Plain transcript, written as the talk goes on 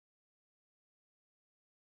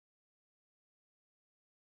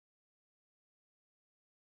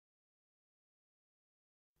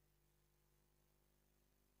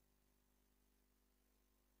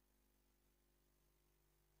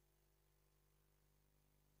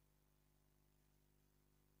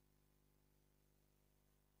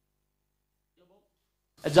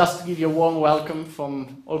Just to give you a warm welcome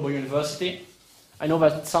from Aalborg University. I know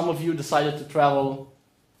that some of you decided to travel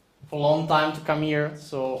for a long time to come here,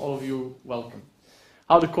 so all of you, welcome.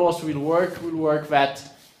 How the course will work that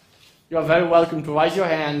you are very welcome to raise your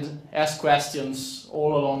hand, ask questions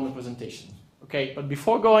all along the presentation. Okay, but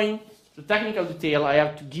before going to technical detail, I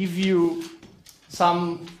have to give you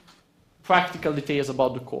some practical details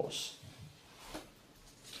about the course.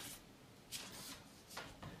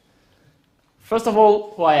 First of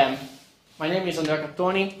all, who I am. My name is Andrea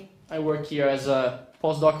Cattoni. I work here as a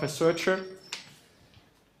postdoc researcher.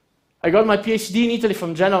 I got my PhD in Italy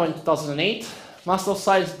from Genoa in 2008, Master of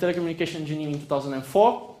Science in Telecommunication Engineering in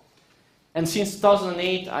 2004, and since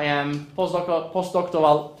 2008 I am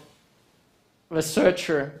postdoctoral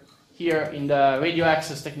researcher here in the Radio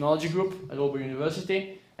Access Technology Group at Aalborg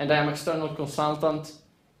University, and I am external consultant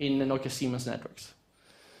in Nokia Siemens Networks.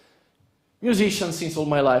 Musician since all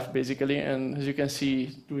my life, basically, and as you can see,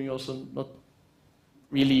 doing also not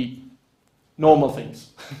really normal things.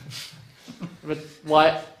 But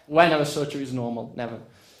when a researcher is normal? Never.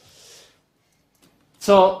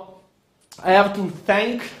 So I have to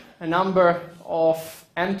thank a number of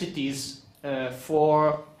entities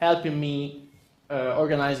for helping me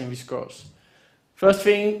organizing this course. First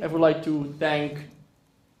thing, I would like to thank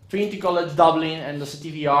Trinity College Dublin and the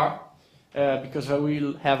CTVR, because I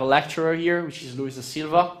will have a lecturer here, which is Luis da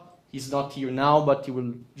Silva. He's not here now, but he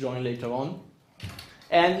will join later on.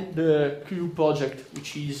 And the CREW project,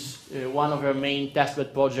 which is one of our main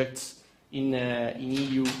testbed projects in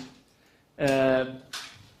EU.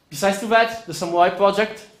 Besides to that, the Samurai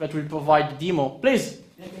project that will provide the demo. Please,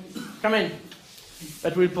 come in.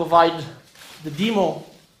 That will provide the demo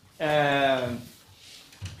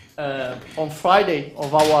on Friday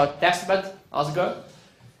of our testbed, Asgard.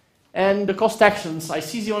 And the cost actions,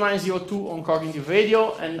 IC0902 on cognitive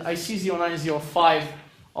radio and IC0905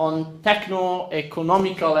 on techno,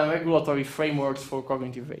 economical and regulatory frameworks for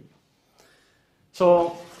cognitive radio.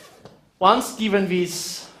 So once given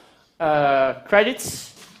these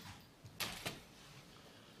credits,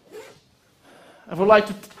 I would like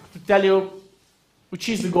to tell you which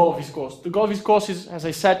is the goal of this course. The goal of this course is, as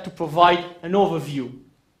I said, to provide an overview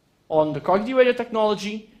on the cognitive radio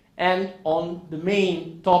technology and on the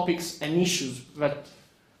main topics and issues that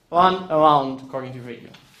run around cognitive radio.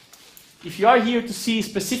 If you are here to see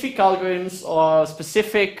specific algorithms or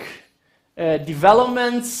specific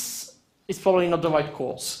developments, it's probably not the right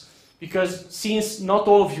course. Because since not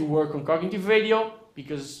all of you work on cognitive radio,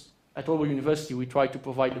 because at Aalborg University we try to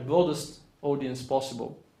provide the broadest audience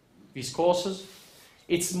possible these courses,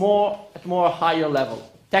 it's more at more higher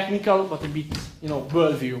level. Technical, but a bit,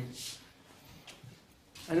 worldview.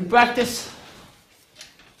 And in practice,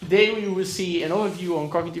 today we will see an overview on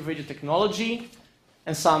cognitive radio technology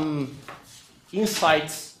and some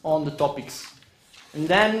insights on the topics. And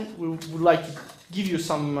then we would like to give you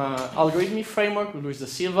some algorithmic framework with Luis da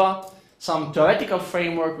Silva, some theoretical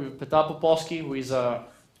framework with Petar Popovsky, who is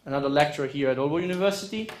another lecturer here at Aalborg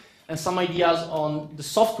University, and some ideas on the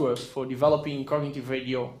softwares for developing cognitive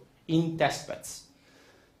radio in testbeds.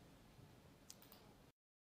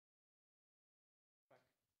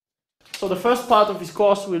 So the first part of this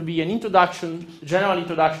course will be an introduction, a general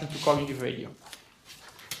introduction to cognitive radio.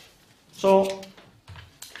 So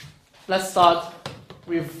let's start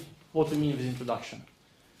with what we mean with introduction.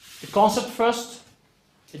 The concept first,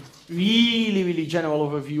 a really general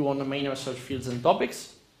overview on the main research fields and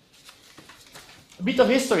topics. A bit of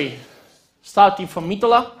history, starting from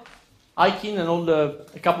Mitola, Aikin, and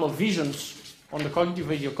a couple of visions on the cognitive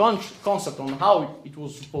radio concept, on how it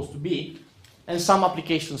was supposed to be, and some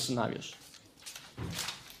application scenarios.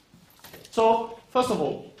 So, first of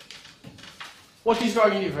all, what is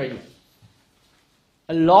cognitive radio?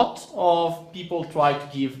 A lot of people try to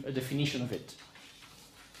give a definition of it.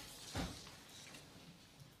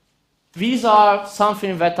 These are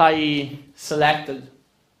something that I selected.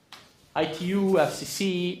 ITU,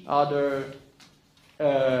 FCC, other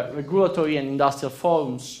regulatory and industrial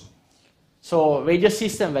forums. So, radio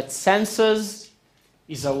system that senses,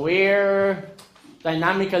 is aware,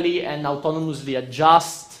 dynamically and autonomously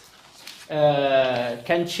adjust,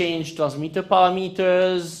 can change transmitter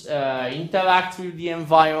parameters, interact with the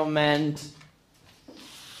environment.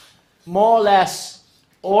 More or less,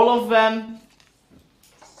 all of them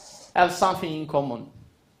have something in common.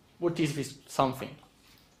 What is this something?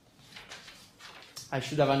 I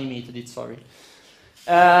should have animated it, sorry.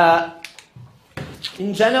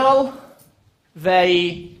 In general,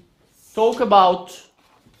 they talk about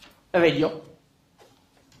a radio,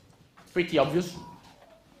 pretty obvious.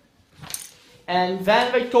 And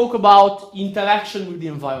then they talk about interaction with the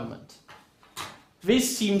environment.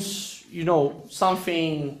 This seems, you know,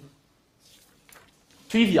 something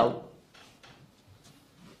trivial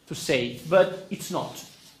to say, but it's not.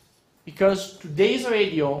 Because today's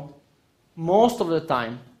radio, most of the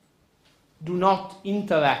time, do not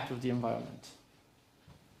interact with the environment.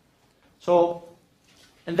 So,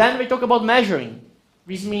 and then we talk about measuring.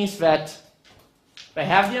 This means that they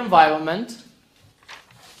have the environment,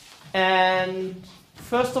 and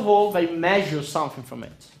first of all, they measure something from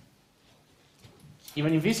it.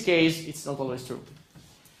 Even in this case, it's not always true.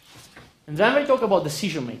 And then we talk about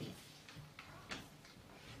decision making.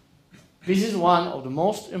 This is one of the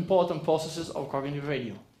most important processes of cognitive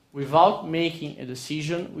radio. Without making a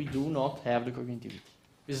decision, we do not have the cognitivity.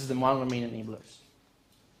 This is one of the main enablers.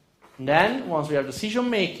 And then, once we have decision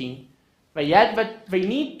making, they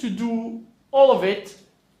need to do all of it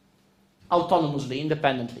autonomously,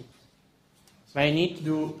 independently. They need to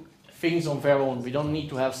do things on their own. We don't need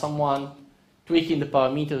to have someone tweaking the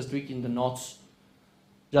parameters, tweaking the knots,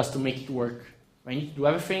 just to make it work. They need to do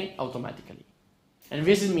everything automatically. And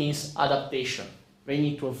this means adaptation. They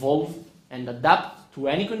need to evolve and adapt to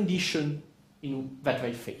any condition that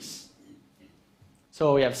they face.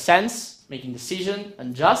 So we have sense, making decision,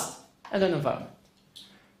 adjust, and then environment.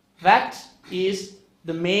 That is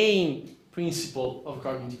the main principle of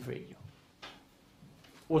cognitive radio.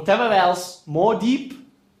 Whatever else, more deep,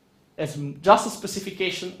 is just a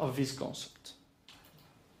specification of this concept.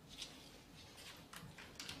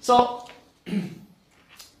 So,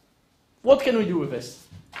 what can we do with this?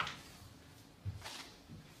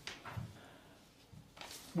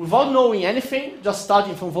 Without knowing anything, just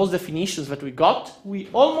starting from those definitions that we got, we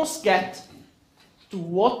almost get to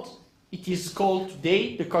what it is called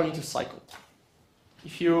today the cognitive cycle.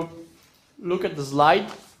 If you look at the slide,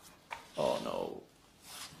 oh no.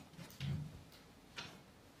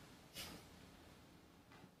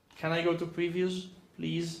 Can I go to previews,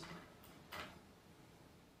 please?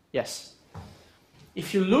 Yes.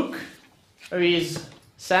 If you look, there is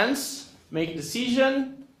sense, make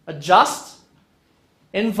decision, adjust,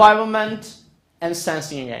 environment, and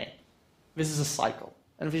sensing again. This is a cycle.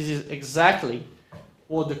 And this is exactly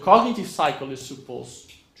what the cognitive cycle is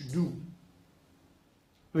supposed to do.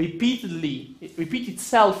 Repeatedly, repeat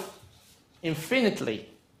itself infinitely,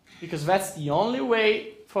 because that's the only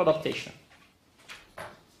way for adaptation.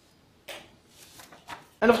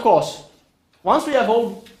 And of course, once we have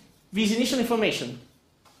all this initial information,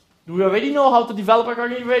 do we already know how to develop a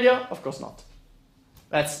cognitive radio? Of course not.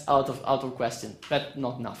 That's out of question. That's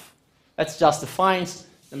not enough. That just defines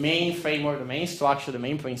the main framework, the main structure, the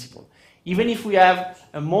main principle. Even if we have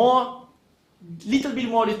a little bit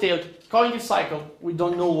more detailed cognitive cycle, we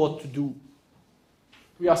don't know what to do.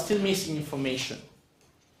 We are still missing information.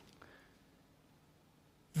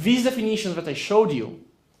 These definitions that I showed you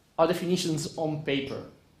are definitions on paper.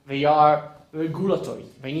 They are regulatory.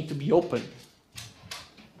 They need to be open.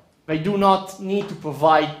 They do not need to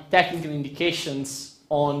provide technical indications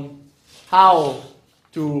on how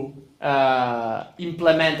to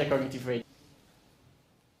implement a cognitive radio.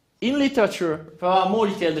 In literature, there are more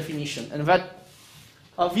detailed definitions, and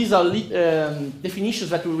these are definitions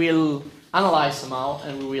that we will analyze somehow,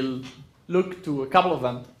 and we will look to a couple of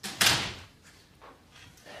them.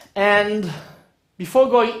 And before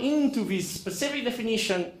going into this specific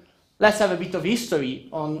definition, let's have a bit of history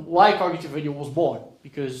on why cognitive radio was born,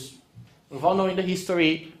 because without knowing the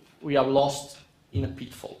history, we are lost in a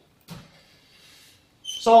pitfall.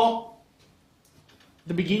 So,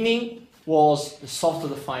 the beginning was the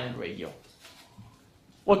software-defined radio.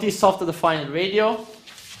 What is software-defined radio?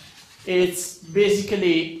 It's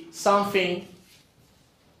basically something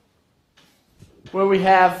where we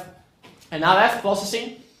have an RF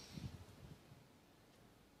processing.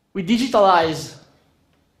 We digitalize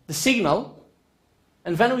the signal,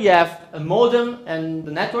 and then we have a modem and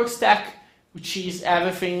the network stack, which is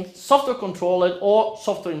everything software controlled or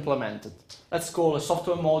software implemented. Let's call a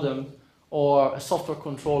software modem or a software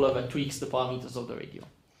controller that tweaks the parameters of the radio.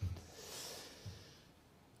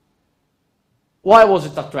 Why was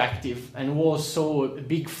it attractive and was so a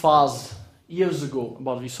big fuzz years ago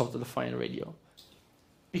about this software-defined radio?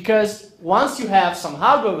 Because once you have some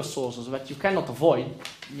hardware resources that you cannot avoid,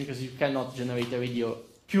 because you cannot generate a radio,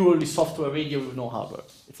 purely software radio with no hardware,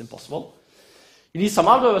 it's impossible. You need some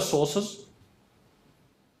hardware resources,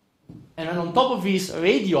 and then on top of these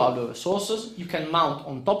radio hardware resources, you can mount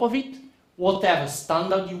on top of it whatever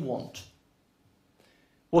standard you want,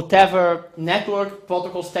 whatever network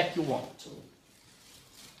protocol stack you want.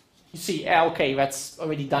 You see, okay, that's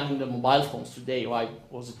already done in the mobile phones today. Why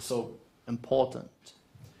was it so important?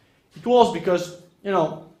 It was because,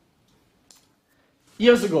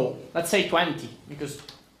 years ago, let's say 20, because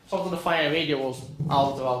software-defined radio was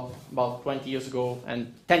out about 20 years ago,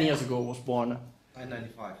 and 10 years ago was born.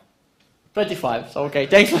 1995. 25, so okay,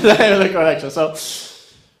 thanks for the correction. So,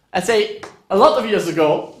 I'd say a lot of years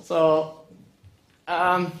ago, so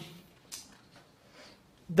to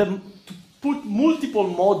put multiple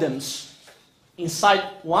modems inside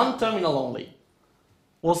one terminal only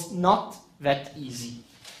was not that easy.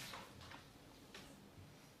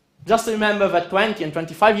 Just remember that 20 and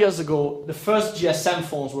 25 years ago, the first GSM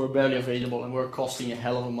phones were barely available and were costing a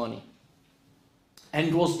hell of money. And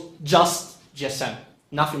it was just GSM,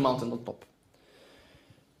 nothing mounted on top.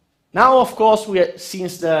 Now, of course,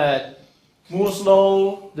 since the Moore's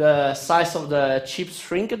law, the size of the chips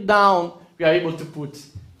shrink it down, we are able to put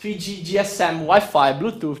 3G, GSM, Wi-Fi,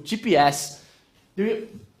 Bluetooth, GPS. Do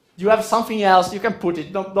you have something else? You can put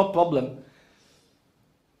it, no problem.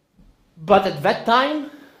 But at that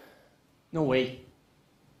time, no way.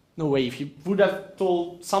 No way. If you would have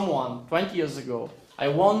told someone 20 years ago, I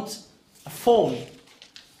want a phone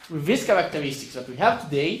with these characteristics that we have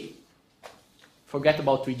today, forget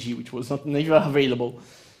about 3G, which was not never available,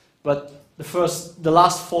 but the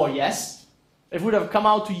last 4, yes, it would have come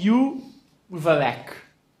out to you with a rack.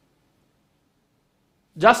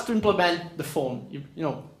 Just to implement the phone. You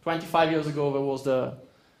know, 25 years ago, there was the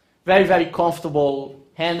very, very comfortable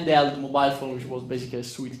handheld mobile phone, which was basically a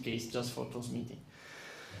suitcase just for transmitting.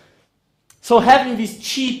 So having this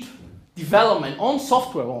cheap development on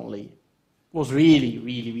software only was really,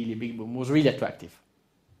 really, really big boom, was really attractive.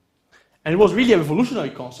 And it was really a revolutionary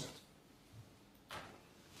concept.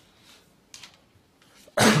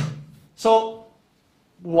 So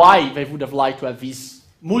why they would have liked to have these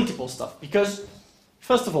multiple stuff? Because,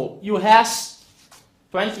 first of all, US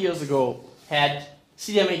 20 years ago had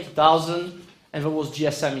CDMA 2000 and there was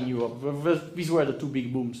GSM in Europe. These were the two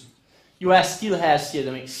big booms. US still has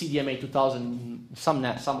CDMA 2000 in some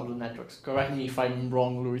of the networks. Correct me if I'm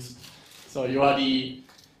wrong, Luis. So you are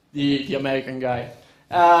the American guy.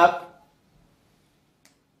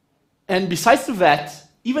 And besides to that,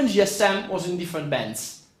 even GSM was in different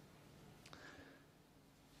bands.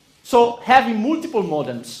 So having multiple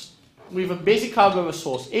modems with a basic hardware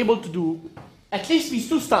resource able to do at least these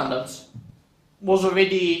two standards was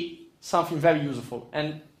already something very useful.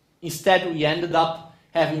 And instead we ended up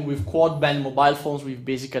having with quad-band mobile phones with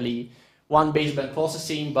basically one baseband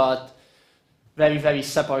processing but very, very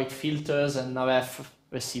separate filters and RF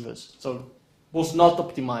receivers. So it was not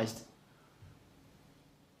optimized.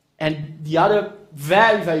 And the other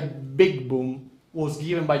very, very big boom was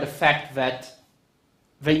given by the fact that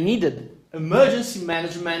they needed emergency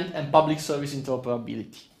management and public service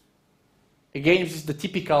interoperability. Again, this is the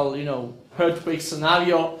typical, earthquake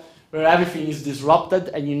scenario where everything is disrupted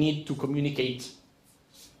and you need to communicate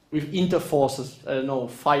with interforces,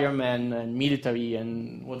 firemen and military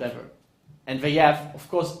and whatever. And they have, of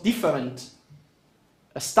course, different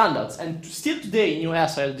standards. And still today in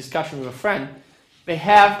US, I had a discussion with a friend, they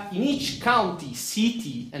have, in each county,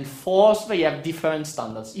 city, and force, they have different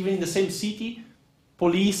standards. Even in the same city,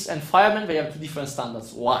 police and firemen, they have two different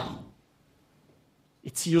standards. Why?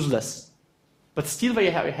 It's useless. But still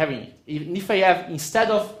they are having it. Even if they have,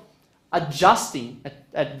 instead of adjusting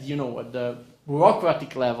at the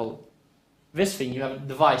bureaucratic level, this thing, you have a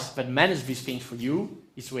device that manages these things for you,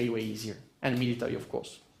 it's way, way easier. And military, of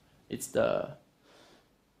course. It's the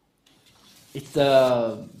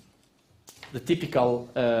typical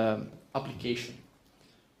application.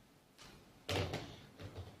 We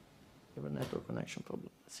have a network connection problem.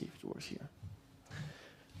 Let's see if it works here.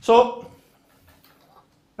 So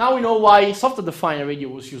now we know why software-defined radio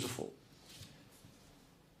was useful.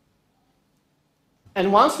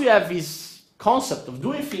 And once we have this concept of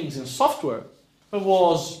doing things in software, there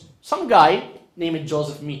was some guy named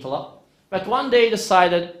Joseph Mitola that one day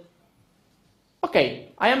decided, okay,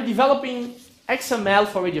 I am developing XML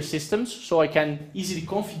for radio systems, so I can easily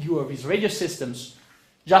configure these radio systems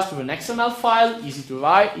just with an XML file, easy to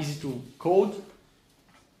write, easy to code.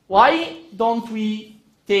 Why don't we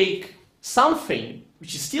take something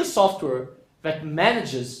which is still software that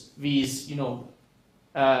manages these,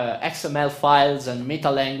 XML files and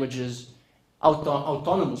meta languages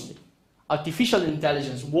autonomously? Artificial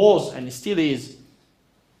intelligence was and still is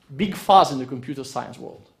big fuzz in the computer science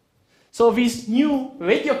world. So this new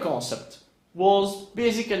radio concept was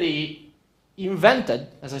basically invented,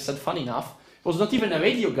 as I said, funny enough, it was not even a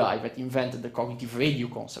radio guy that invented the cognitive radio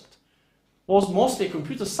concept. It was mostly a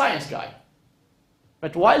computer science guy.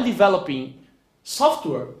 But while developing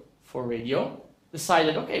software for radio,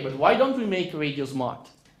 decided, okay, but why don't we make radio smart?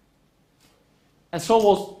 And so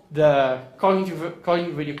was the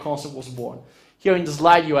cognitive radio concept was born. Here in the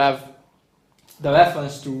slide you have the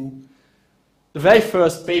reference to the very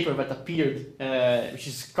first paper that appeared, which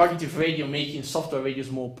is Cognitive Radio Making Software Radios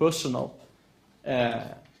More Personal,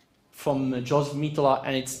 from Joseph Mitola,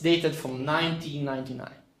 and it's dated from 1999.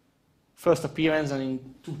 First appearance, and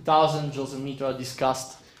in 2000 Joseph Mitola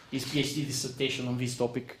discussed his PhD dissertation on this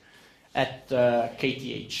topic at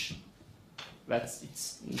KTH.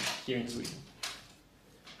 It's here in Sweden.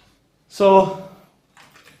 So,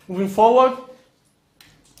 moving forward,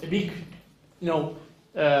 a big,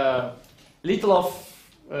 little of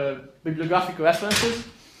bibliographic references.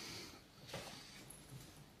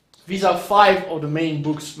 These are 5 of the main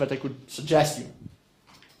books that I could suggest you.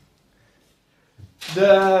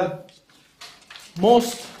 The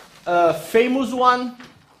most famous one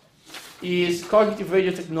is Cognitive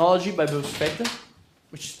Radio Technology by Bruce Fetter,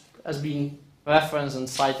 which has been referenced and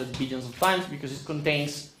cited billions of times because it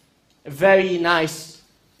contains a very nice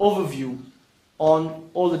overview on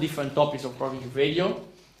all the different topics of cognitive radio.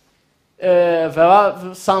 There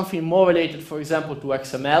are something more related, for example, to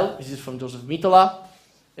XML. This is from Joseph Mitola,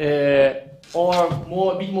 or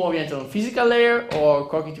a bit more oriented on physical layer or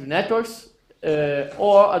cognitive networks,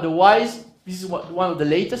 or otherwise, this is one of the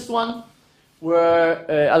latest one, where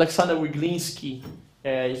Alexander Wiglinski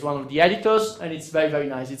is one of the editors, and it's very, very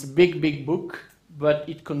nice. It's a big, big book, but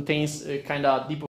it contains a kind of deeper